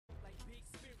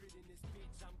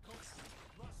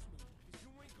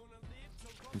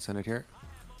Can send it here.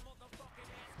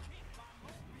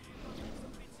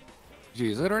 Did you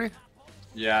use it already?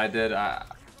 Yeah, I did. I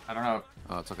don't know.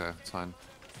 Oh, it's okay. It's fine.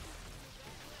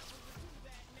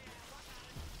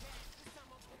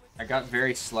 I got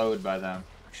very slowed by them.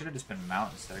 I should have just been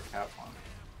mount instead of cap one.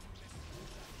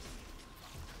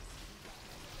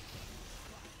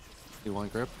 You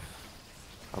want grip?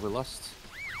 Probably lust.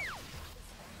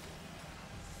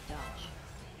 Dodge.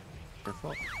 Your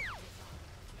fault.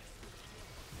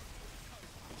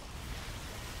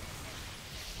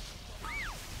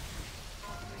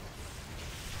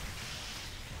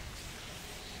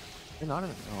 They're not in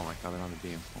the, oh my god, they're on the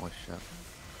beam. Holy shit.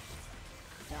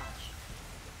 Dodge.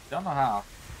 Don't know how.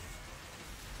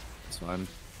 It's fine.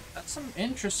 That's some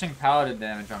interesting paladin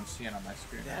damage I'm seeing on my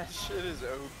screen. That shit is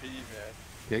OP, man.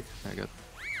 Kick? Very good.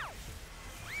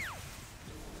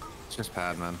 It's just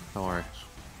pad, man. Don't worry.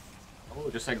 Oh,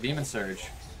 just like Demon Surge. I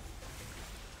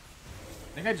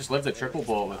think I just lived a triple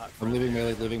bolt with. I'm leaving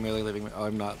melee, leaving melee, leaving melee. Oh,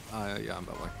 I'm not. Yeah, I'm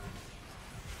bubbling.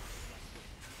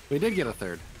 We did get a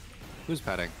third. Who's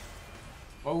padding?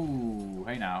 Oh,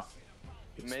 hey now.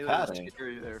 Melee padding. was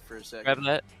scary there for a second.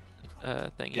 Grab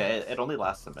that thing. Yeah, it only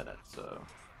lasts a minute, so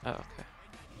Oh, okay.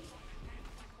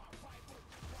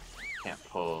 can't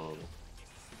pull.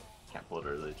 Can't pull it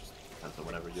early. Just depends on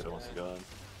whenever Yoda wants to go in.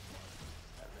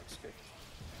 That makes good.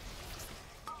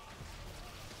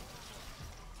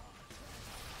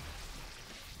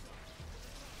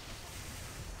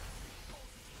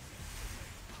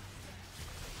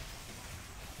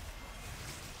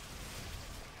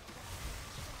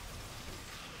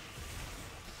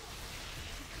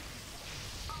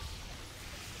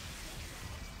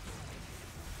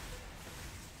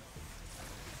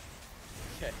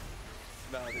 Okay.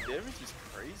 No, the damage is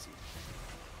crazy. Is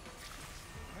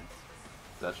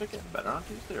that shit getting better on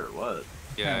Tuesday or what?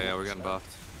 Yeah, we're getting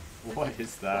buffed. What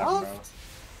is that, What? bro?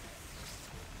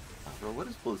 Oh, bro, what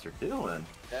is Blizzard doing?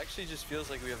 It actually just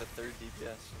feels like we have a third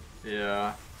DPS.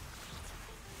 Yeah.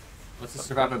 What's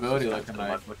the survivability looking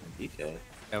like? Looking DK. Yeah,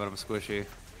 but I'm squishy.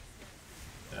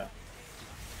 Yeah.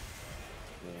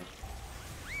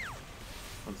 Yeah.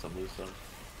 Win some, lose some.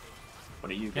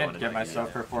 When are you Can't going? get in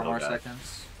myself for 4 middle more guy?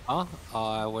 seconds. Huh?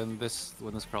 When this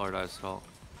crawler dies, so.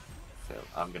 Okay,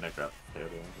 I'm gonna grab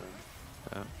Theodore.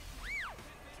 Yeah.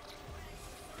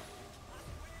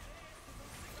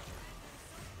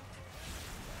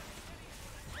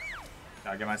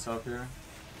 Gotta get myself here.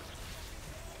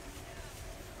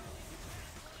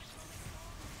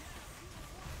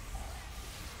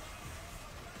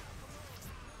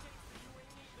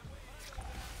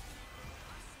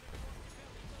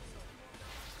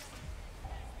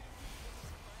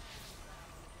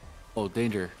 Oh,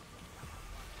 danger.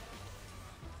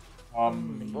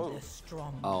 Only whoa. the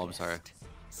strong. Oh, I'm sorry.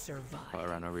 Survive. I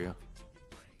ran over you.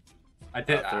 I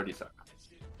did. 30 seconds.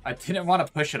 I didn't want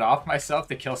to push it off myself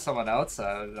to kill someone else.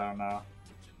 I don't know.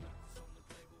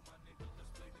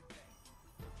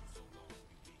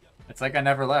 It's like I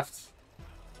never left.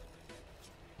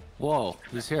 Whoa,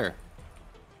 he's here.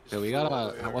 Okay, we got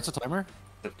what's the timer?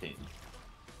 15.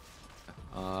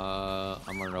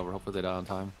 I'm running over. Hopefully they die on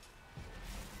time.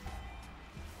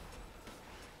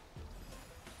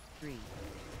 3,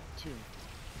 2, 1.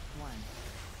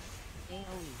 AOE. I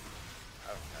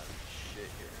don't have shit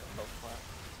here. Oh, flat.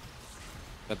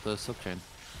 Got the silk chain.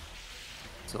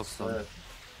 Silk stone. Slip.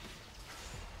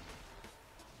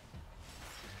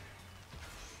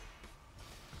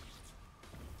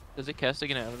 Does it cast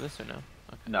again out of this or no? Okay.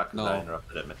 No, because No. I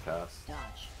interrupted it mid-cast.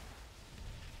 Dodge.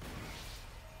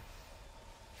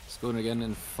 It's going again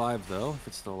in 5 though, if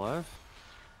it's still alive.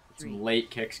 Some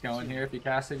late kicks going here if you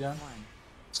cast again. 1.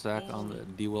 Stack on the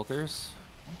D Wilkers.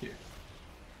 Thank you.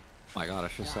 My god, I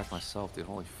should have stacked myself, dude.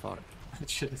 Holy fuck. It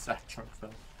should have sacked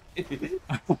myself.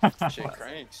 Shit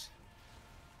cranks.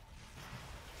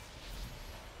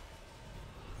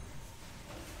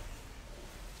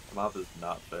 The mob is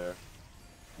not fair.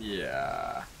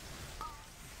 Yeah.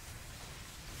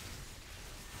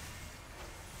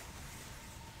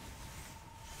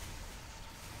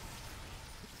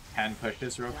 Can push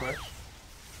this real quick.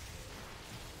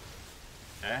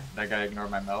 Okay, that guy ignored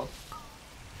my melt.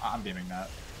 I'm beaming that.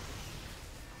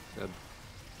 Good.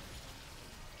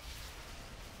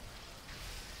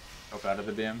 Hope out of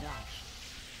the beam.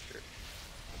 Dodge.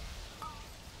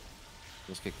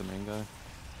 Just kick the main guy.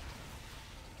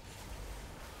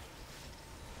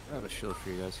 I have a shield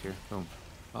for you guys here. Boom.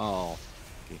 Oh.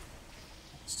 Okay.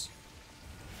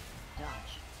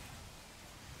 Dodge.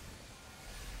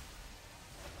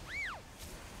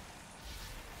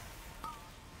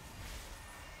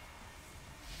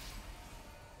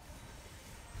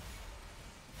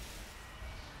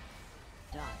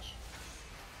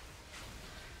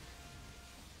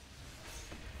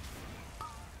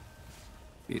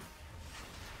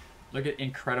 Look at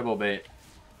incredible bait.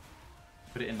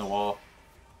 Put it in the wall.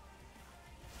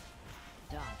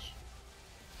 Dodge.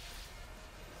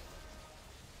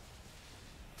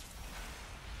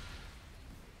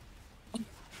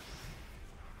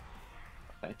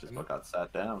 I just got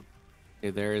sat down.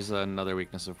 Okay, there is another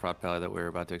weakness of Prot Pally that we're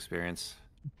about to experience.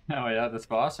 Oh yeah, this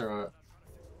boss or what?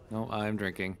 No, I'm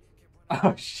drinking.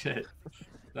 Oh shit.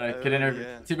 I can interview.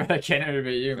 yeah. Too bad I can't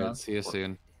interview you, man. Alright, see you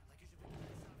soon.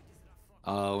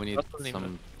 We need That wasn't even-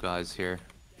 some guys here.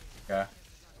 Okay.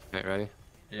 Okay, ready?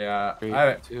 Yeah. 3,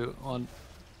 I 2, 1.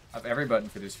 have every button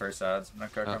for these first ads. I'm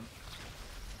gonna cook Oh. them.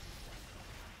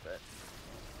 Bet.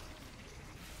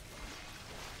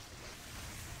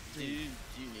 Do you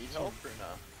need help or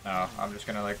no? No, I'm just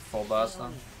gonna like full blast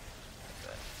them.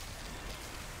 Bet.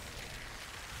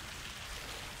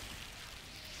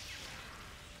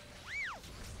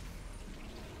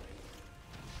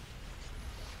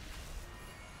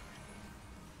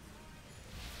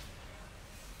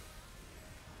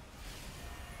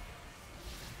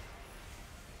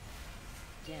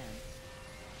 Dance.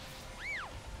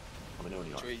 Let me know when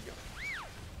you are. Where you go?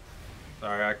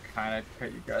 Sorry, I kind of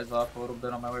cut you guys off a little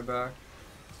bit on my way back.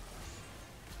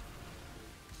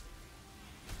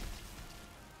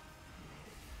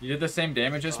 You did the same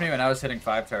damage as me when I was hitting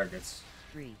 5 targets.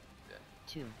 3,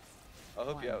 2. I'll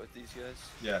help you out with these guys.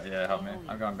 Yeah, help me.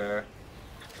 I'm going bear.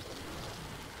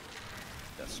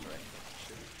 That's right.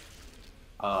 Shit.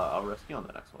 I'll rescue on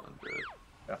the next one, Druid.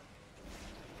 Yeah.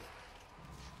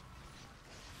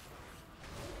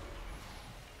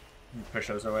 You push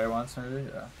those away once, maybe?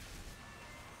 Yeah.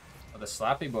 Oh, the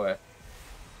slappy boy.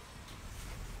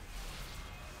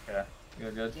 Okay,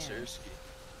 good. Yeah. Seriously.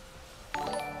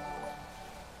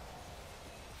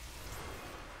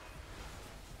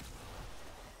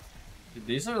 Dude,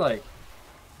 these are like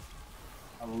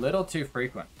a little too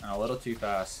frequent and a little too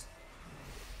fast.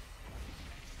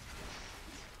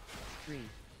 3,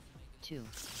 2, 1.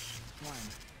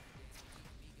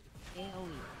 AoE.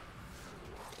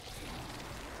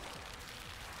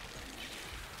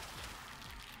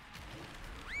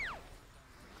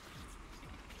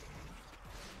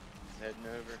 Heading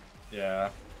over. Yeah.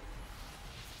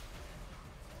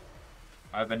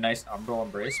 I have a nice Umbral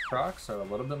Embrace proc, so a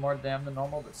little bit more damn than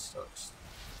normal, but still just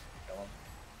kill them.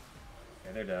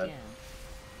 Okay, they're dead. Dance.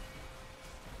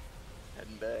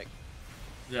 Heading back.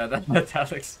 Yeah, that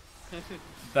looks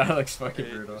that looks fucking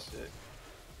Hey, brutal. shit.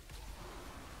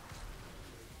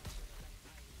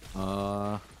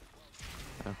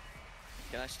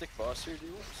 Can I stick boss here,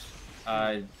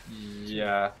 dudes?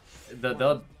 Yeah.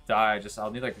 They'll die. Just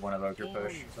I'll need like one evoker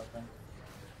push or something.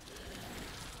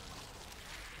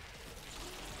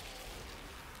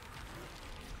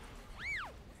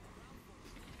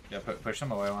 Yeah, push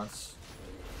them away once.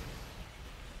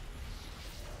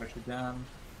 Push it down.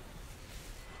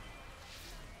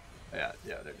 Yeah,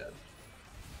 they're dead.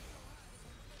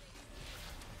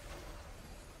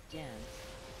 Dance.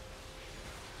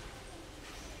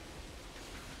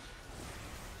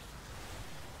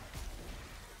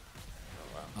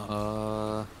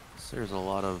 So there's a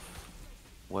lot of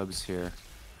webs here.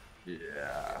 Yeah.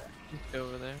 Just go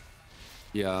over there.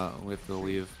 Yeah, we have to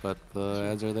leave, but the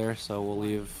ads are there, so we'll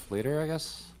leave later, I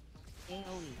guess? AoE.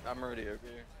 I'm already over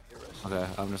here. Get rested. Okay,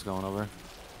 I'm just going over.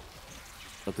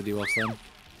 Let the debuffs then.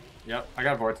 Yep, I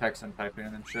got Vortex and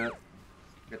Typhoon and shit.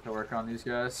 Get to work on these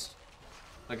guys.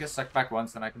 I get sucked back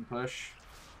once, then I can push.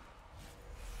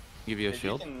 Give you a If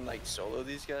shield? you can like solo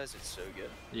these guys, it's so good.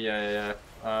 Yeah.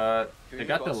 Can They we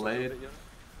got boss a little delayed. bit, yo?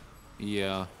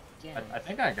 Yeah. Dance. I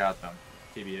think I got them.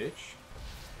 TBH.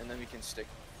 And then we can stick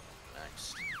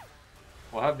next.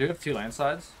 Do we have 2 land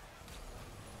sides?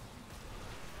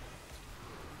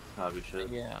 We should.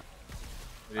 Yeah.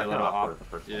 Maybe I a can little offer op. the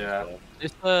first one Yeah.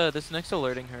 as well. This next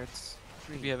alerting hurts. If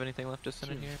 3, you have anything left to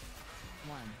send in 2, here.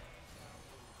 1.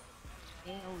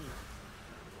 AoE.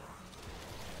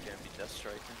 Can't be Death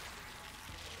Striker.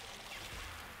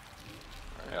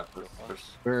 Yeah, Alright, go fun.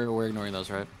 We're ignoring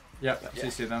those, right? Yep, Yeah.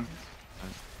 CC them.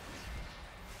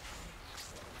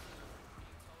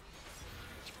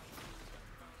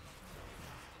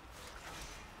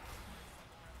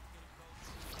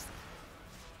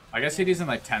 I guess he does in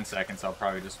like 10 seconds, I'll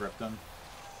probably just rip them.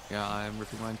 Yeah, I'm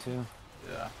ripping mine too.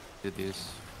 Yeah. Did these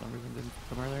for some reason didn't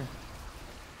come earlier?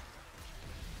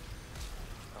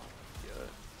 Oh, good.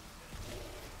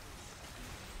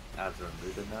 Ads are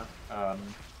moving now.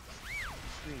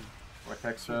 3,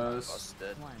 Vortex those. Boss is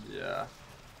dead. 1. Yeah.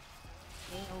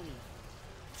 AoE.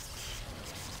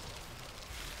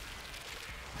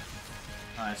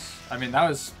 Nice. I mean, that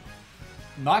was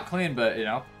not clean, but you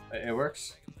know, it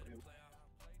works.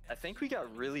 I think we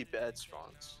got really bad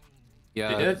spawns.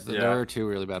 Yeah, did? there Yeah. are two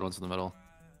really bad ones in the middle.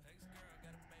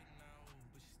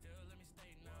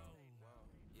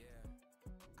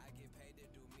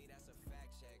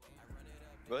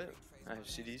 But I have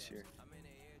CDs here.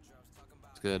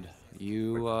 It's good.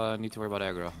 You need to worry about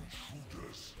aggro.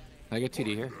 Can I get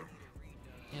TD here?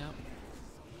 Yeah.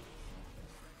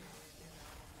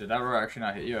 Did that roar actually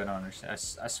not hit you? I don't understand.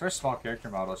 I swear small character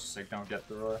models just like don't get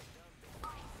the roar.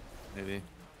 Maybe.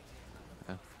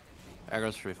 Yeah.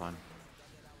 Aggro's pretty fine.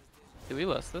 Did we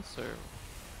list this or?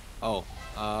 Oh,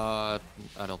 I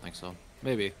don't think so.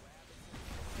 Maybe.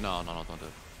 No, don't do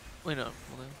it. Wait, no. Well,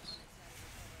 that's...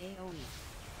 AoE.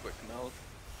 Quick meld.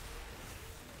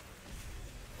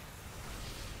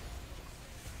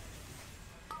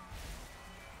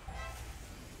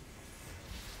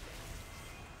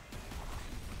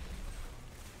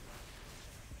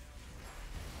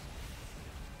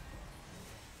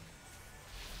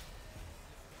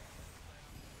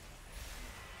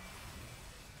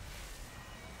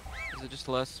 Is it just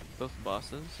less both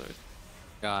bosses or?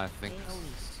 Yeah, I think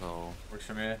AoE. so. Works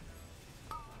for me.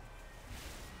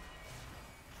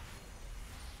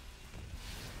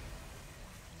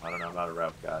 I don't know, I'm not a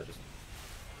rep guy, just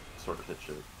sort of hit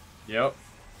shit. Yep.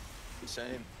 The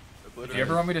same. If you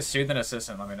ever want me to soothe an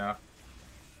assistant, let me know.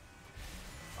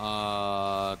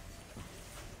 Nah,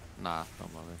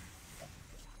 don't bother.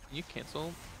 Can you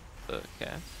cancel the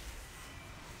cast?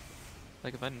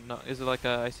 Like if I not, is it like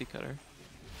a icy cutter?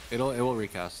 It will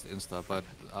recast insta, but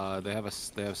they have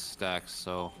stacks,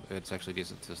 so it's actually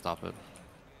decent to stop it.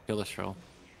 Kill this troll.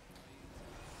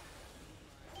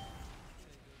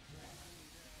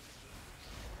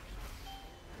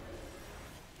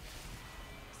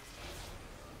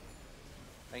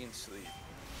 I can sleep.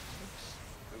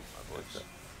 Ooh, my voice.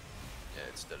 Yeah,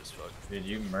 it's dead as fuck. Dude,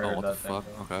 you Oh, murdered what the that thing. fuck?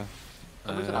 Bro. Okay. For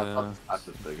some reason I thought this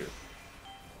was bigger.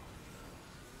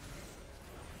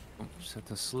 Just have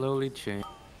to slowly change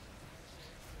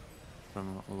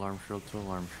from alarm shrill to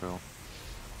alarm shrill.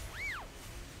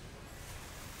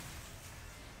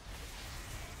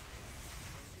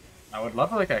 I would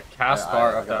love like a cast I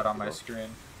bar of got that on my both. screen.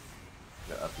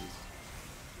 Yeah, F's.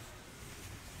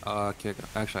 Kick.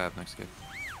 Actually, I have next kick.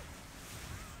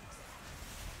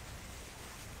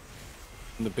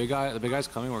 And the big guy's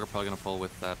coming. We're probably gonna pull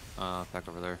with that pack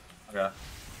over there. Okay.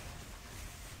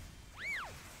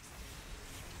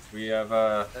 We have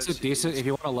It's a decent. If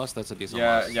you want to lust, that's a decent.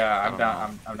 yeah, lust. yeah, I I'm don't down. know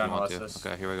I'm if down you to want lust this.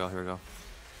 Okay, here we go. Here we go.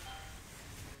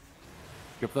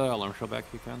 Give the alarm shrill back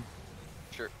if you can.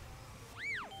 Sure.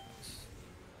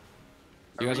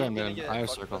 You guys we are in gonna mid. get I have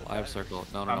fucked circle. by the I have back? circle.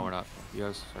 No, we're not. You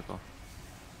guys circle.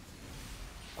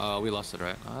 We lusted,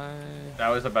 right? That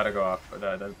was about to go off.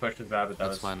 The push is bad, but that That's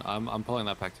was fine. I'm pulling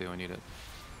that pack too. I need it.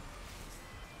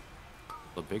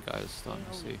 The big guy is starting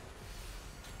to see.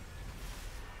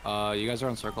 You guys are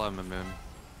on circle. I'm in moon.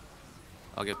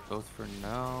 I'll get both for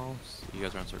now. You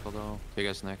guys are on circle though. You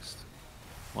guys next.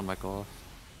 One might go off.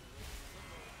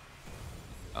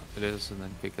 Oh, it is, and then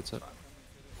Kate gets it.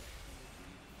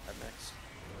 I'm next.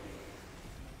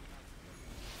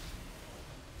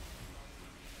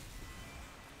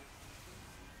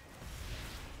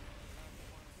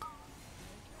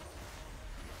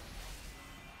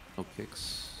 No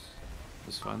kicks.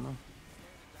 It's fine though.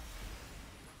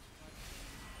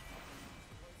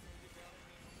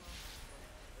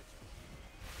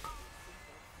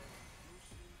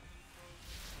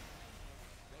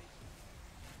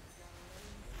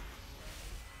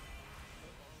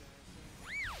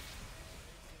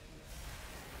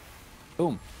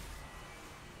 Boom.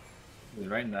 He's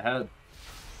right in the head.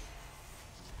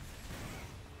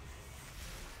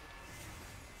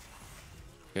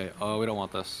 Okay, we don't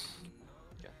want this.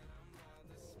 Yeah.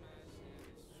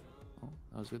 Oh,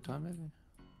 that was a good time, maybe?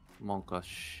 Monka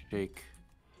shake.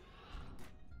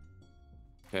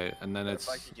 Okay, and then If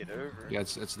I it's... could get over. Yeah,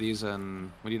 it's these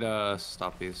and... We need to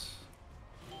stop these.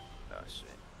 Oh shit.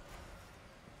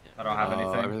 I don't have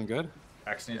anything. Everything good?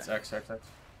 X needs Yeah. X.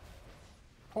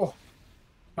 Oh.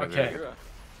 Okay. Okay. Hero.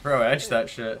 Bro, edge that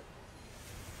shit.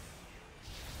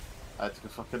 I had to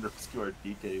fucking rescue our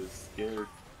DK, he was scared.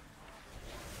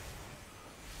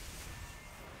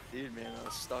 Dude, man, I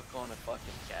was stuck on a fucking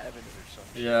cabinet or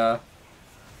something. Yeah.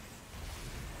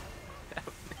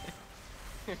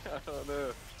 I don't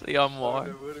know. See, I'm I more.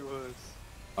 don't know what it was.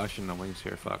 I shouldn't know wings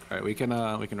here, fuck. Alright, we can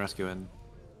rescue in.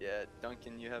 Yeah,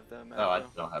 Duncan, you have them. No, I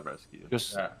don't have rescue.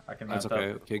 Just... Yeah, I can That's mount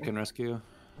okay. up. Kate can rescue.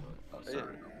 Oh,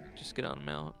 sorry. Just get on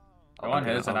mount. Go on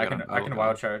Okay, his, and I'll I get can him. I can I'll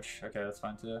wild get charge. Okay, that's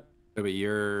fine too. Wait, but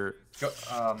you're... Go.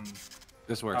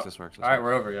 This works, Oh, this works. All right,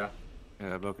 we're over. Yeah.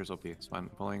 Yeah, Boker's OP. It's fine.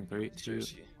 Pulling 3, 2,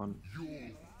 Seriously. 1.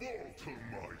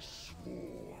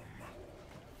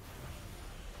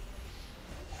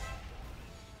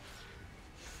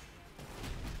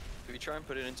 try and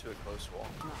put it into a close wall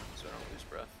so I don't lose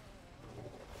breath.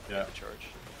 Yeah. The charge.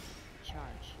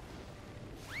 Charge.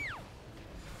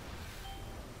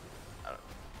 I don't.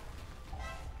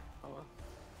 Oh well.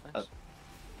 Nice.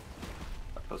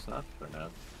 Not close enough or no?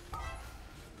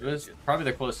 It was probably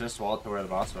the closest wall to where the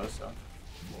boss was, so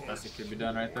best it could be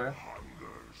done right there.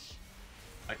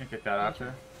 I can kick that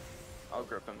after. I'll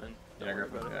grip him in. Don't Yeah, worry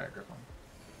grip him. about it. Yeah, grip him.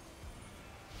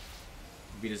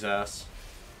 Beat his ass.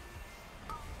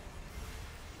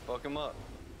 Fuck him up.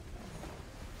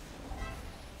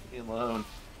 Leave me alone.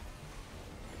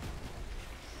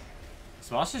 This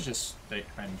boss is just fake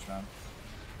cringe, man.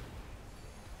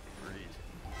 Agreed.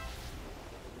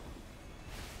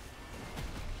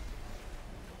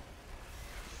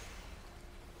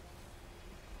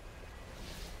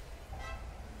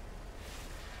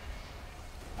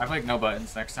 I have like no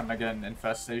buttons next time I get an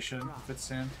infestation if it's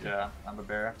soon. Yeah, I'm a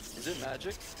bear. Is it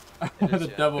magic? The is,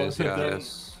 yeah. double. Yes, the yeah, double.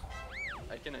 yes.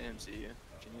 I can AMC you.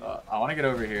 Can you? I want to get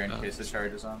over here in Oh. case the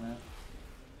charge is on me.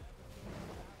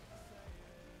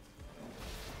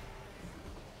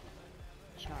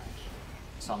 Charge.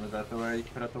 Some is that the way you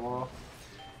can put up the wall?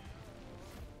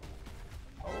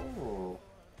 Oh.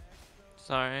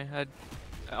 Sorry, I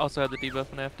also have the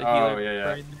debuff and I have to Oh, heal. yeah, yeah.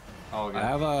 right. Oh, good.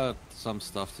 I have some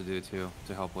stuff to do too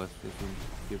to help with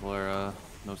if people are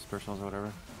notice personals or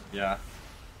whatever. Yeah.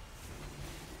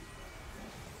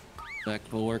 That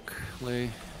will work, Lay.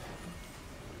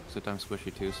 Except I'm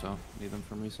squishy too, so need them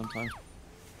from me sometimes.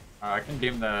 I can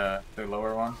beam the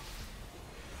lower one.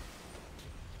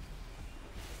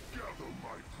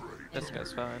 This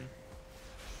guy's fine.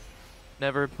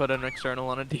 Never put an external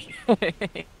on a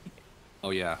DK. Oh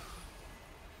yeah.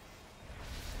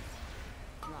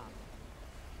 Drop.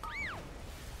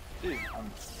 Dude,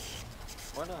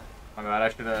 why not? My bad, I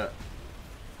should have.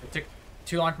 It took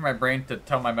too long for my brain to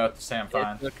tell my mouth to say I'm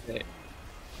fine. It's okay.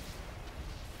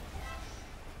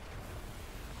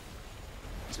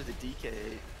 To the DK.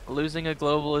 Losing a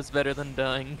global is better than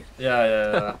dying. Yeah,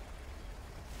 yeah, yeah.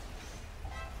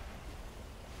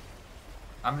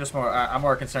 I'm just more. I'm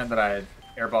more concerned that I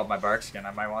airballed my bark skin.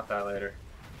 I might want that later.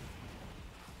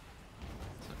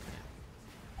 It's okay.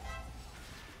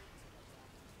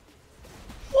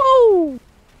 Whoa!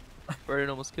 Bird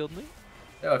almost killed me.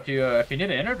 Yo, if you need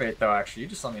to innervate though, actually, you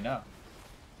just let me know.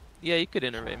 Yeah, you could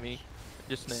innervate me.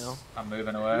 Just now. I'm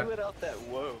moving away. Who let out that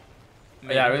whoa?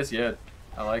 Yeah, it was good.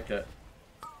 I liked it.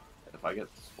 If I get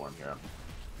swarm here, I'm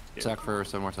scared. Sack for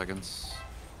 7 more seconds.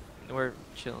 We're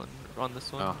chilling on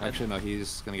this one. Oh, actually no,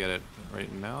 he's gonna get it right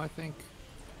now, I think.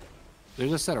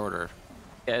 There's a set order.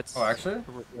 Yeah, it's Oh, actually?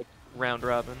 like round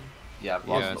robin. Yeah, I've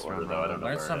Yeah, lost it's the order round though. I robin. don't know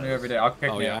Learn where something it new is. every day. I'll pick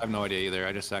Oh me yeah, I up. have no idea either.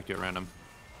 I just sacked you at random.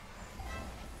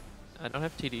 I don't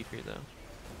have TD for you though.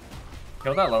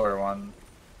 Kill that lower one.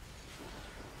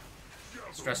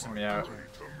 Stressing me out.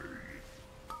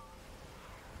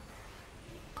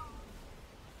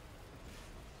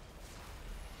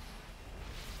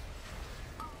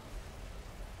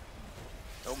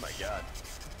 Oh my god.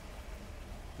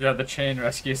 Yeah, the chain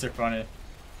rescues are funny.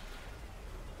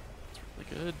 It's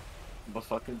really good. I'm a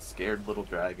fucking scared little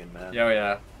dragon, man. Yo,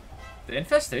 yeah. The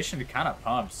infestation kind of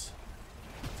pumps.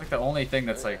 It's like the only thing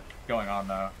that's like going on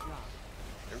though. Drop.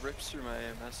 It rips through my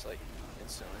AMS like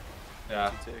instantly.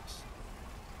 Yeah. 2 ticks.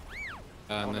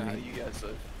 I And don't know how then you guys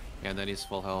live. and then he's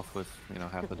full health with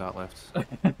half the dot left.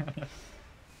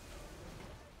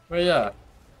 But yeah.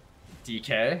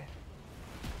 DK.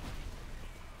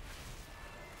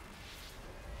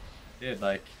 Dude,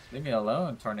 like, leave me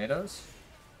alone, tornadoes.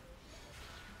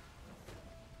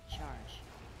 Charge.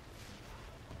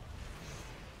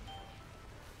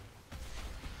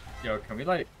 Yo, can we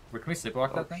like, can we sleepwalk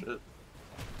Oh that thing? shit.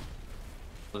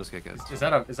 Let's get good. Is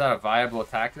that a viable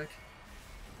tactic?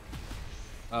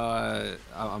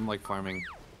 I'm like farming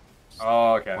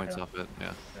Oh, okay. points okay. off it.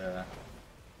 Yeah. Yeah.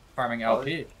 Farming Oh,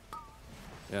 LP. Yeah,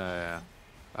 yeah, yeah.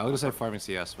 I was gonna say farming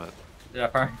CS, but Yeah,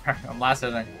 farming. I'm last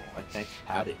hitting. My tank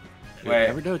had it. Wait.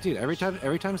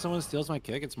 every time someone steals my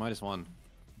kick, it's -1.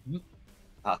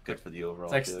 Not good for the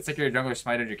overall. It's like your jungler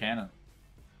smited your cannon.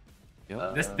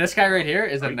 Yep. This guy right here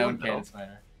is are a you known going cannon no?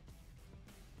 smiter.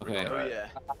 Okay. Oh yeah.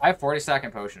 I have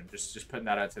 40-second potion. Just putting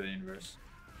that out to the universe.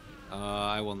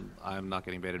 I'm not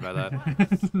getting baited by that.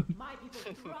 My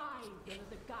people thrive under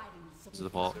the guidance of This is the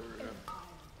fault.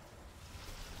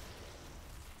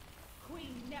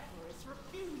 Queen Neferus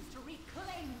refused to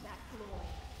reclaim that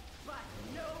glory, but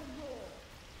no more.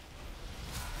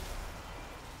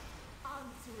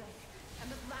 Ansurek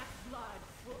and the Black Blood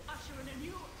will usher in a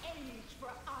new age for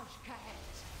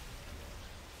Ashkahet.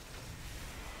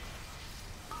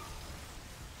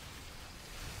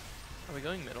 Are we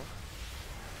going middle?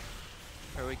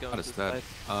 Or are we going What to is the that?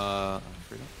 side?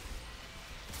 Freedom.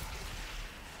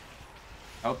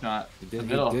 Hope not. He The did,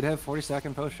 middle. he did have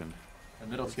 40-second potion. The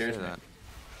middle Did scares say me. that.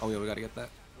 Oh yeah, we gotta get that.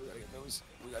 We gotta get those.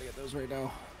 We gotta get those right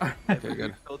now. Okay,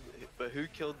 good. But who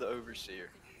killed the overseer?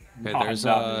 Okay, Not- there's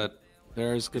not me.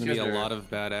 there's gonna These be a guys are- lot of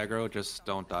bad aggro. Just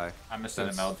don't die. I'm missing a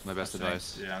That's meld. my best I'm staying-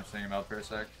 advice. Yeah, I'm staying a meld for a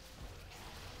sec.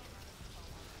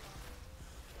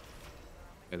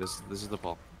 Okay, this is the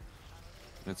pull.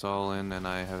 It's all in, and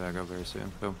I have aggro very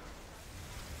soon. Boom.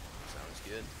 Sounds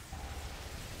good.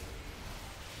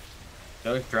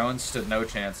 Those drones stood no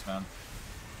chance, man.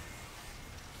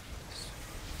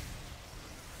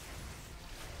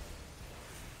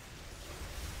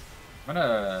 I'm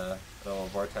gonna throw a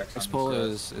vortex This on pull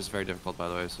these guys. is very difficult, by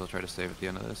the way, so I'll try to save at the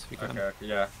end of this if you can. Okay,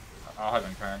 yeah. I'll have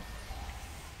him turn.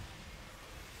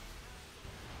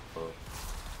 Oh,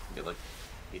 get like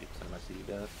 80% of my CD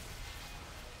back.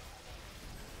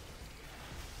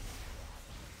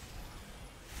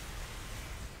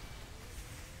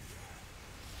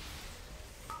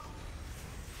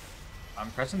 I'm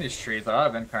pressing these trees.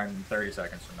 I'll have Incarn in 30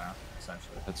 seconds from now,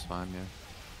 essentially. That's fine, yeah.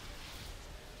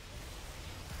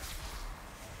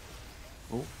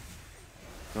 Oh,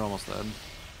 they're almost dead.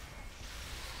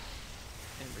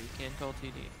 Amber, you can call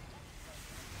TD.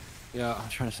 Yeah, I'm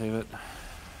trying to save it.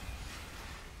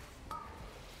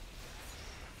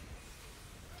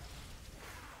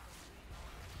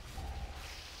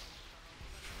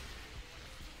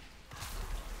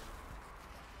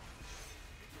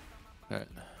 Okay.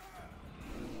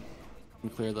 Can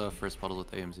clear the first puddle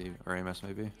with AMZ or AMS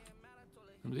maybe.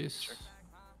 From these. Sure.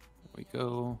 There we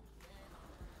go.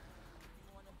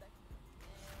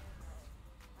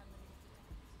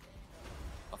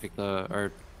 I'll kick the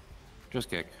or just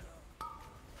kick.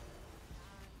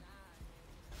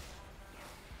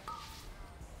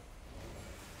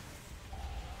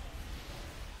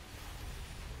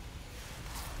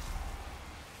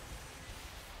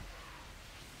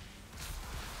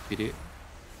 PD.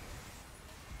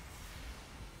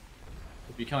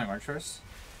 Would be killing Orange first.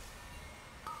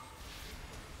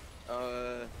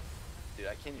 Dude,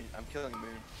 I can't. I'm killing Moon.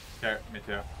 Okay, me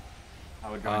too.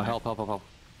 I would go. in Help.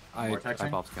 I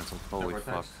Vortexing? popped canceled. there. Holy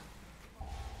Vortex. fuck.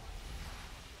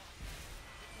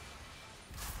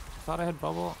 Thought I had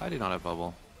bubble. I did not have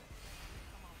bubble.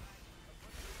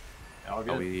 Yeah, all Oh,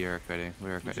 good. we are quitting. We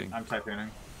are quitting. I'm typing.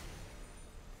 D&D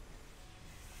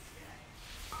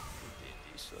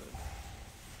side.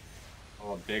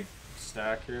 Oh, a big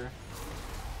stack here.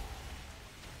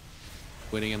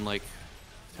 Winning in like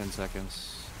 10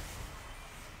 seconds.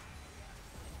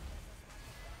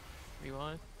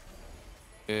 Rewind.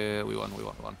 We won.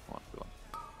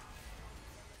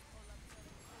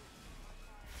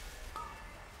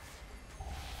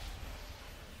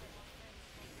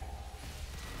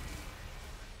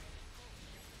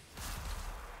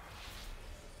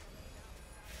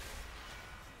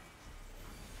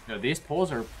 You know, these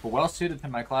pulls are well suited to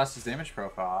my class's damage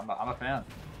profile. I'm a fan.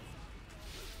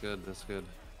 Good, that's good.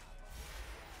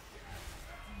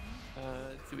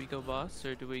 Do we go boss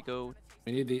or do we go?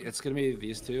 We need it's gonna be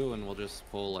these two, and we'll just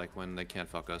pull like when they can't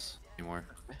fuck us anymore.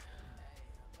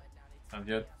 Sounds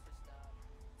good.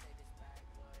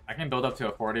 I can build up to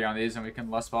a 40 on these and we can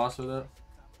less boss with it.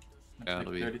 Yeah, Like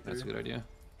that's a 33. good idea.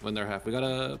 When they're half, we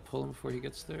gotta pull him before he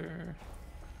gets there.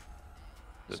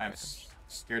 Good. I'm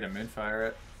scared to moonfire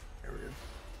it. Here we go.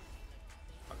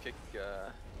 I'll kick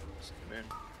Moon.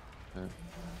 Okay.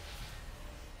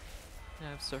 I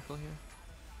have circle here.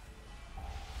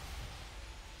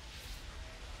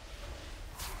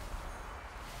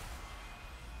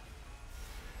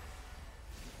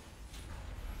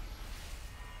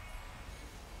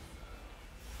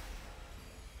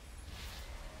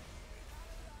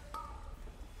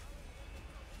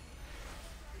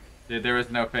 Dude, there was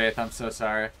no faith. I'm so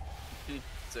sorry.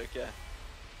 It's okay.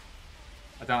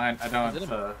 I don't. Is it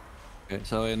a- Okay,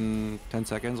 so in 10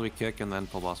 seconds we kick and then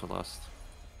pull boss with lust.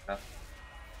 Yeah.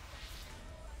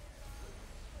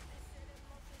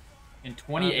 In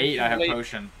 28, I have wait.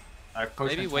 potion. I have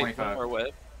potion Maybe in wait for 25. more web.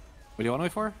 What do you want to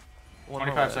wait for? One more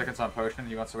 25 web. seconds on potion.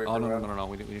 You want to wait Oh for no, the no, web? no, no,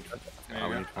 we need There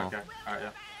we you need to go. pull. Okay. Alright, yeah.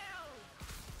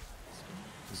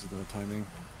 This is the timing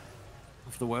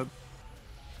of the web.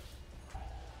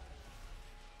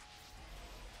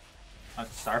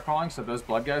 Star falling, so those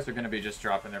blood guys are going to be just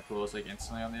dropping their pools like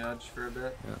instantly on the edge for a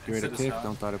bit. Yeah, get ready to Instead of kick, stun.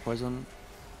 don't die to poison.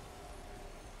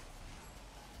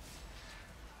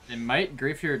 It might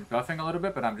grief your buffing a little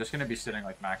bit, but I'm just going to be sitting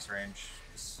like max range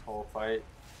this whole fight.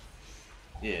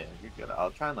 Yeah, you're good. I'll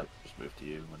try and like just move to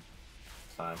you when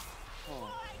it's time.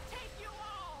 I take you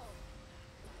all!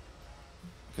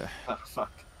 Okay.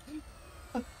 Fuck.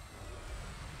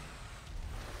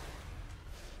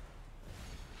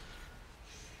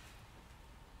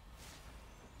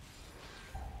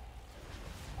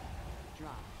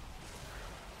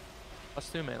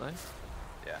 +2 melee.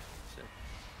 Yeah. Sick.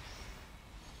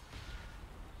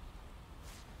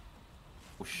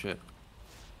 Oh shit.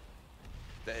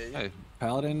 They. Hey,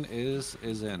 Paladin is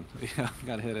in. Yeah,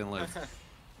 got hit and lived.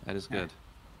 That is good.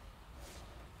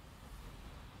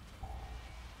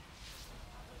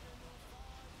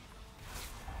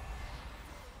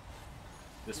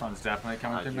 This one's definitely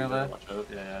coming through you better melee. watch out.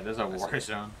 Yeah, there's a war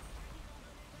zone.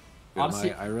 Dude,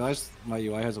 Honestly- I realized my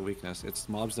UI has a weakness. It's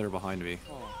mobs that are behind me.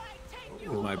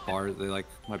 With my bar,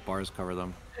 my bars cover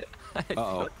them. Uh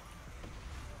oh.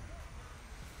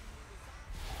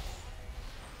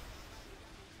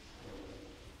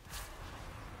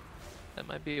 That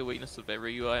might be a weakness of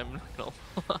every UI, I'm not gonna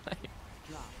lie.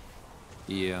 Drop.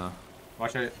 Yeah.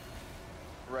 Watch it.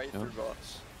 Right Yep. through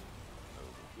boss. Oh,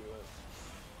 good.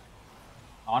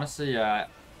 Honestly,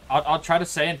 I'll try to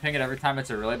say and ping it every time it's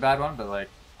a really bad one, but like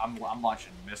I'm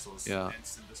launching missiles, Yeah.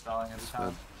 instant dispelling every That's time.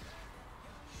 good.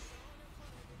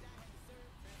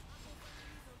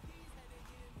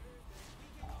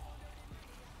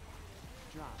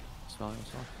 Drop. Spelling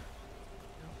yourself.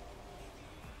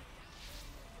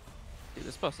 Dude,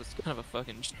 this boss is kind of a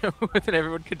fucking joke, and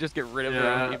everyone could just get rid of their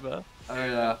own Yeah. debuff. Oh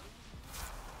yeah,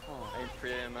 Pull. I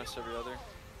pre AMS every other.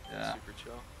 yeah. Super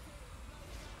chill.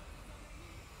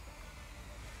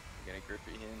 Get a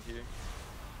grippy hand here.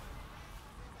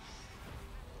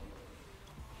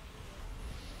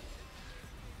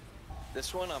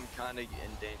 This one I'm kind of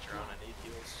in danger on. I need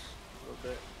heals a little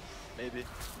bit. Maybe.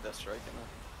 That's striking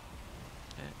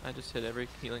it. Okay, I just hit every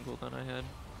healing cooldown I had.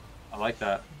 I like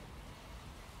that.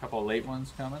 Couple late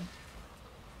ones coming.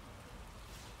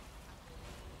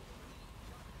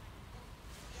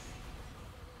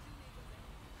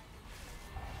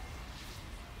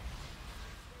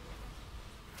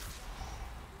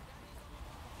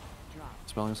 Drop.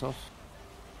 Spelling yourself.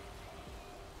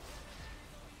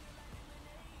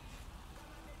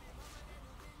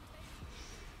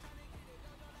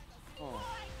 Pull.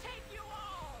 Take you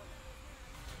all!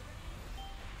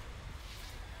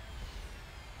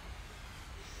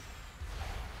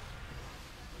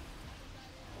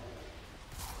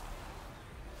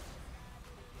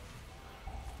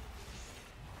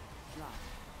 Drop.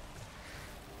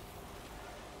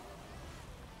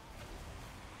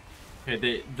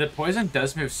 Okay, the poison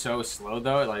does move so slow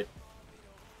though. Like,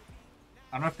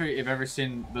 I don't know if you've ever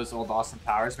seen those old Austin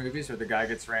Powers movies where the guy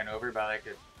gets ran over by like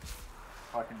a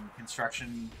fucking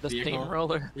construction The vehicle.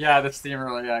 steamroller. Yeah, the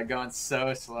steamroller. Yeah, going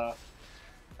so slow.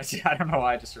 Actually, I don't know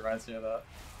why it just reminds me of that.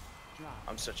 Drop.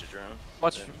 I'm such a drone.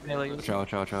 Watch Yeah. melee. Watch out,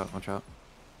 watch out, watch out, watch out.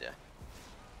 Yeah.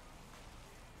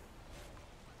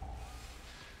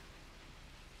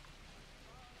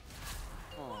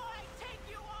 Pull. Take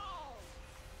you all!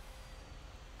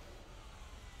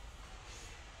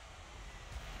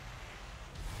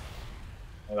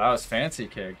 Oh, that was fancy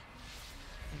kick.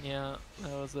 Yeah,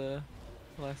 that was a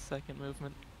last second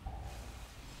movement.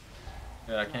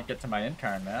 Yeah, I can't get to my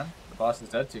incarn, man. The boss is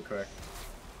dead too quick.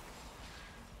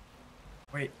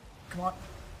 Wait, come on.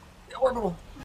 The orbital.